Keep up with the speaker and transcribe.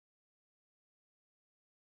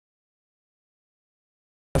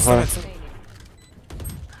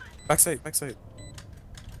Backside, backside.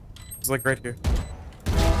 It's like right here.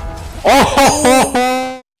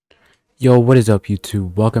 Oh! Yo, what is up,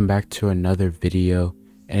 YouTube? Welcome back to another video.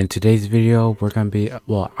 And in today's video,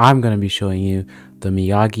 I'm gonna be showing you the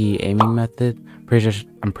Miyagi aiming method.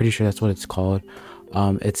 I'm pretty sure that's what it's called.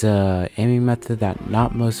 It's a aiming method that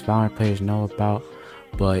not most Valorant players know about.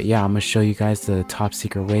 But yeah, I'm gonna show you guys the top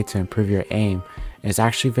secret way to improve your aim. It's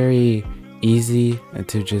actually very easy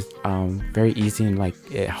and very easy, and like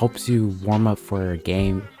it helps you warm up for a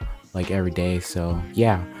game like every day. So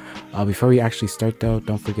yeah, before we actually start though,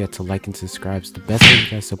 don't forget to like and subscribe. It's the best way you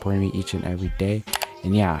guys supporting me each and every day.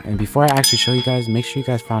 And yeah, and before I actually show you guys, make sure you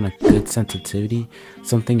guys found a good sensitivity,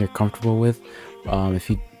 something you're comfortable with. If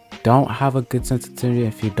you don't have a good sensitivity,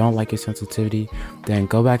 if you don't like your sensitivity, then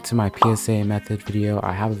go back to my PSA method video.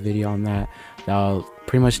 I have a video on that that'll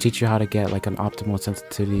pretty much teach you how to get like an optimal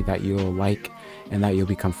sensitivity that you'll like and that you'll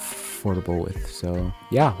be comfortable with. So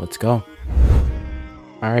yeah, let's go.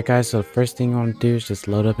 Alright guys, so the first thing you want to do is just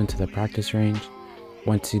load up into the practice range.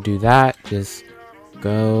 Once you do that, just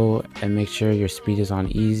go and make sure your speed is on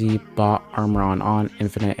easy, bot armor on,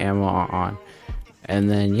 infinite ammo on. And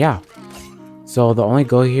then yeah, so the only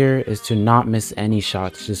goal here is to not miss any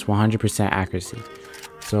shots, just 100% accuracy.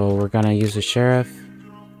 So we're gonna use the sheriff,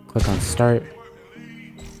 click on start,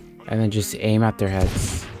 and then just aim at their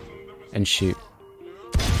heads and shoot.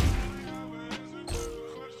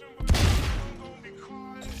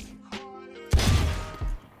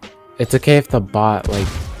 It's okay if the bot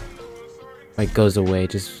like goes away.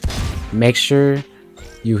 Just make sure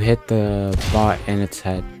you hit the bot in its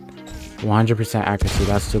head. 100% accuracy,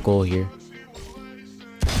 that's the goal here.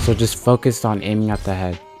 So just focus on aiming at the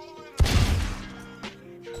head.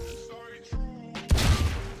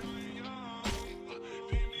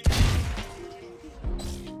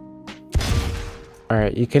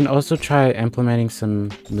 Alright, you can also try implementing some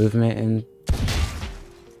movement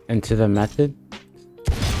into the method.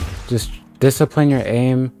 Just discipline your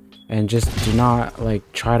aim and just do not like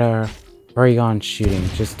try to hurry on shooting.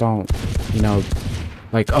 Just don't, you know,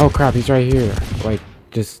 like, oh crap, he's right here. Like,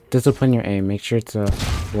 just discipline your aim. Make sure it's a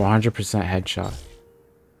 100% headshot.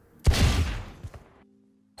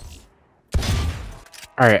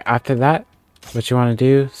 Alright, after that, what you want to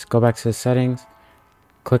do is go back to the settings,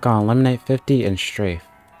 click on eliminate 50 and strafe.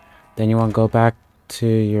 Then you want to go back to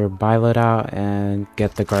your buy loadout and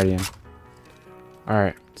get the guardian.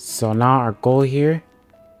 Alright, so now our goal here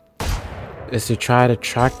is to try to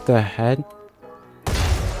track the head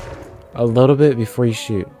a little bit before you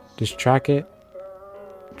shoot. Just track it,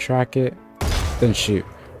 then shoot.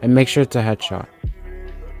 And make sure it's a headshot.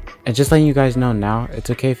 And just letting you guys know now, it's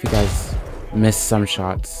okay if you guys miss some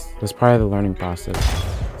shots. That's part of the learning process.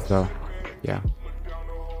 So, yeah.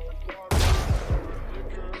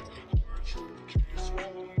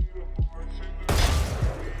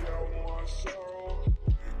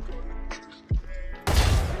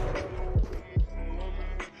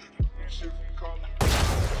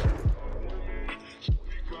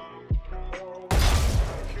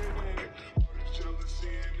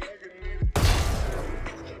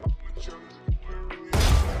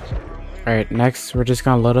 Alright, next we're just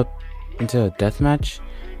gonna load up into a deathmatch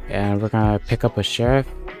and we're gonna pick up a sheriff,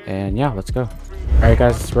 and yeah, let's go. Alright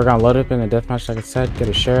guys, we're gonna load up in a deathmatch like I said, get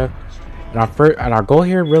a sheriff. And our goal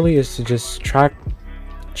here really is to just track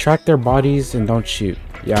their bodies and don't shoot.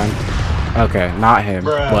 Yeah, okay, not him,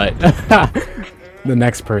 but the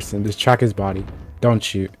next person. Just track his body, don't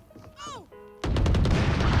shoot.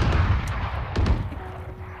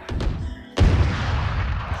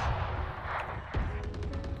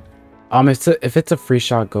 If it's a free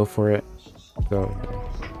shot, go for it. So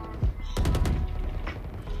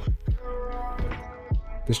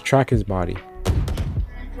just track his body.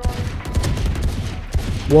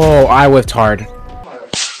 Whoa, I whiffed hard.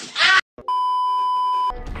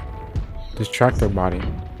 Just track their body.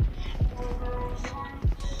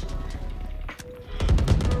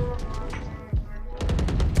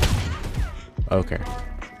 Okay.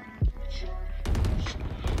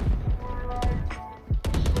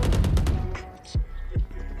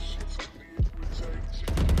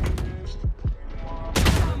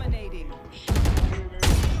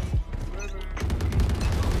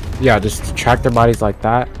 Yeah, just track their bodies like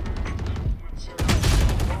that.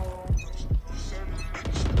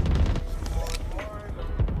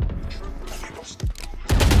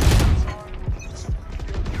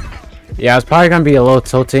 Yeah, it's probably gonna be a little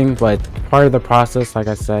tilting, but part of the process, like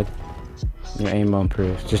I said, your aim will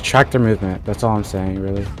improve. Just track their movement. That's all I'm saying,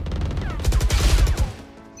 really.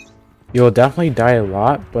 You will definitely die a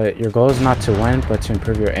lot, but your goal is not to win, but to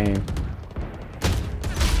improve your aim.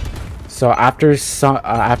 So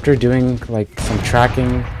after doing like some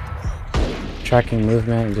tracking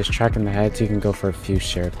movement and just tracking the heads, you can go for a few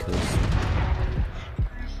sheriff kills.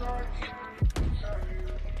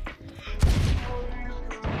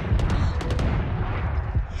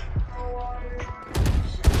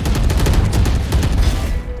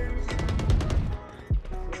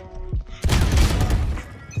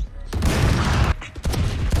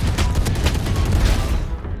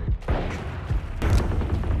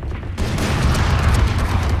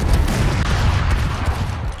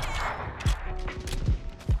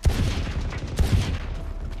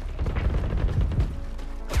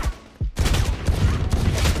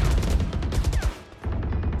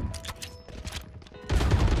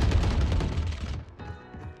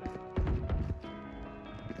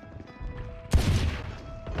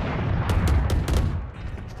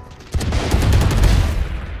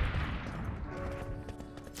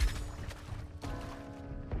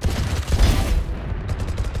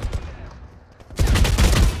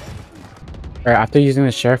 Alright, after using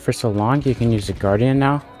the sheriff for so long, you can use the guardian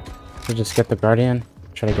now. So just get the guardian,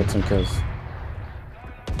 try to get some kills.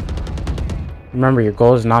 Remember, your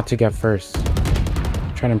goal is not to get first.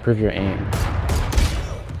 Try to improve your aim.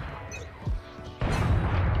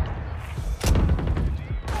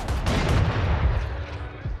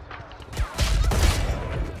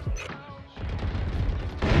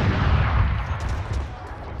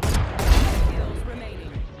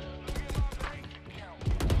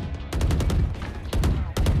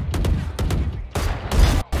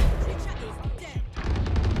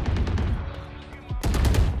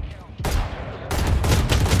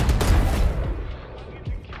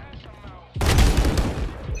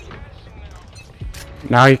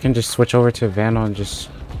 Now you can just switch over to Vandal and just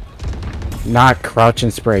not crouch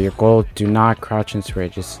and spray. Your goal, do not crouch and spray.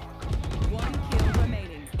 Just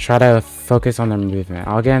try to focus on their movement.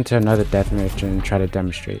 I'll get into another deathmatch and try to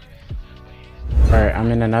demonstrate. Alright,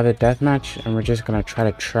 I'm in another deathmatch and we're just gonna try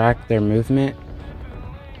to track their movement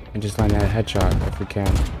and just land that headshot if we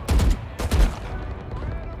can.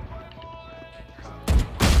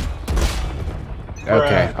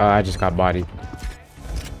 Okay, I just got bodied.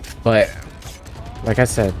 But like I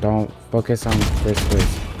said, don't focus on first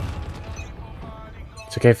place.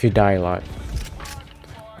 It's okay if you die a lot.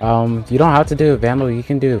 You don't have to do a Vandal. You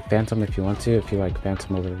can do Phantom if you want to, if you like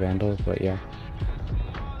Phantom over Vandal, but yeah.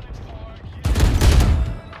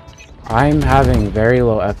 I'm having very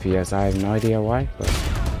low FPS. I have no idea why, but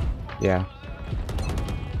yeah.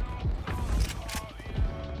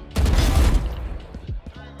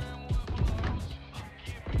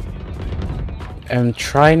 And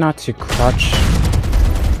try not to crouch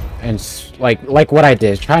and like what I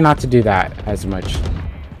did. Try not to do that as much.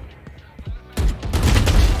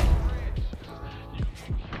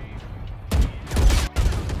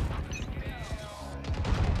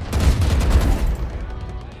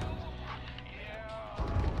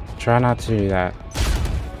 Try not to do that.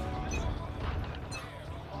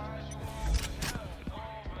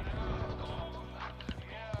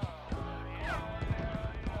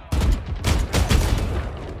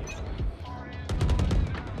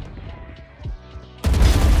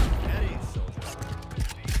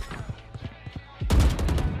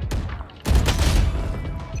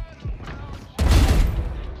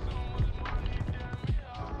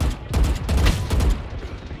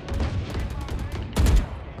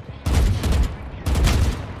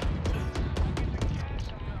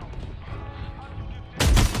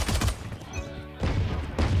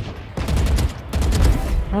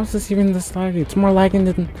 How is this even this laggy? It's more lagging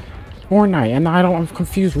than Fortnite, and I'm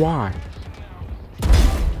confused why.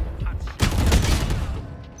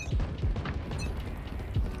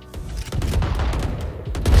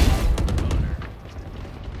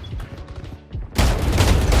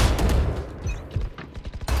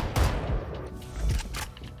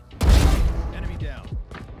 Enemy down.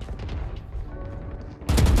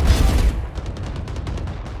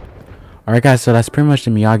 Alright guys, so that's pretty much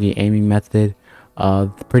the Miyagi aiming method.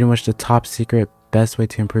 Pretty much the top secret best way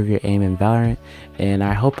to improve your aim in Valorant, and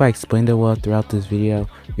I hope I explained it well throughout this video,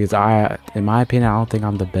 because in my opinion, I don't think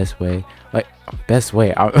I'm the best way.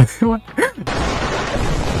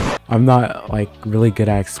 I'm not like really good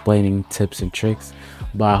at explaining tips and tricks,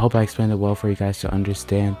 but I hope I explained it well for you guys to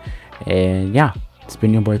understand. And yeah, it's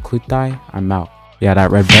been your boy Klutai. I'm out. Yeah,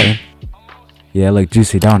 that red button, yeah, look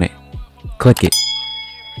juicy, don't it? Click it.